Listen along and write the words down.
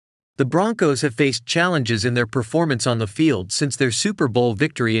The Broncos have faced challenges in their performance on the field since their Super Bowl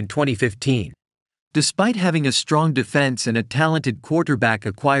victory in 2015. Despite having a strong defense and a talented quarterback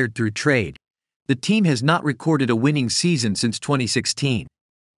acquired through trade, the team has not recorded a winning season since 2016.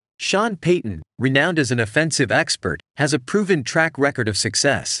 Sean Payton, renowned as an offensive expert, has a proven track record of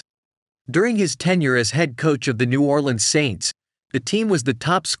success. During his tenure as head coach of the New Orleans Saints, the team was the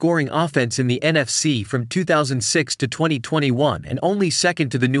top-scoring offense in the NFC from 2006 to 2021 and only second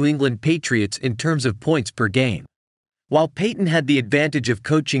to the New England Patriots in terms of points per game. While Payton had the advantage of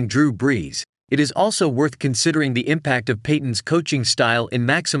coaching Drew Brees, it is also worth considering the impact of Payton's coaching style in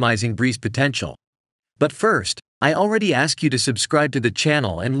maximizing Brees' potential. But first, I already ask you to subscribe to the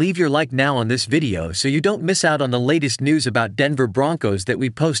channel and leave your like now on this video so you don't miss out on the latest news about Denver Broncos that we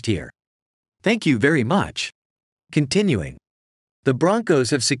post here. Thank you very much. Continuing. The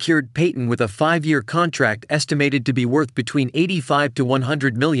Broncos have secured Payton with a 5-year contract estimated to be worth between $85 to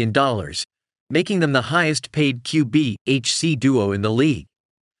 $100 million, making them the highest-paid QB/HC duo in the league.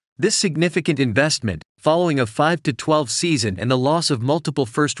 This significant investment, following a 5-12 season and the loss of multiple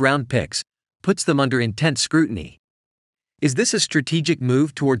first-round picks, puts them under intense scrutiny. Is this a strategic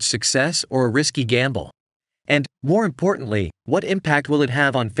move towards success or a risky gamble? And, more importantly, what impact will it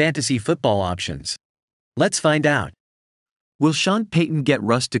have on fantasy football options? Let's find out. Will Sean Payton get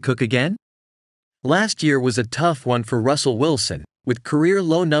Russ to cook again? Last year was a tough one for Russell Wilson, with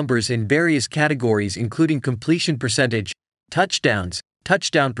career-low numbers in various categories including completion percentage, touchdowns,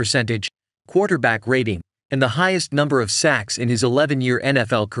 touchdown percentage, quarterback rating, and the highest number of sacks in his 11-year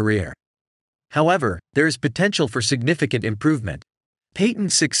NFL career. However, there is potential for significant improvement.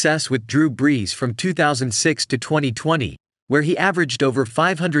 Payton's success with Drew Brees from 2006 to 2020, where he averaged over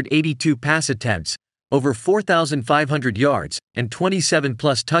 582 pass attempts, over 4,500 yards, and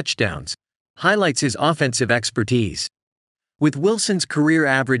 27-plus touchdowns, highlights his offensive expertise. With Wilson's career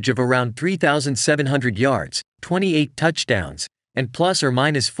average of around 3,700 yards, 28 touchdowns, and plus or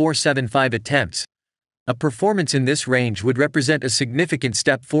minus 475 attempts, a performance in this range would represent a significant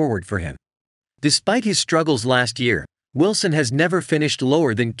step forward for him. Despite his struggles last year, Wilson has never finished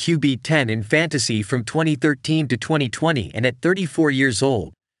lower than QB10 in fantasy from 2013 to 2020, and at 34 years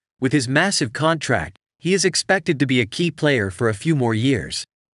old, with his massive contract, he is expected to be a key player for a few more years.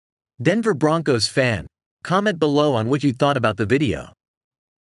 Denver Broncos fan, comment below on what you thought about the video.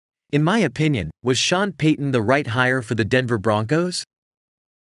 In my opinion, was Sean Payton the right hire for the Denver Broncos?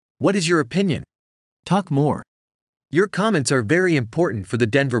 What is your opinion? Talk more. Your comments are very important for the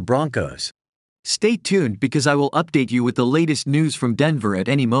Denver Broncos. Stay tuned because I will update you with the latest news from Denver at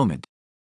any moment.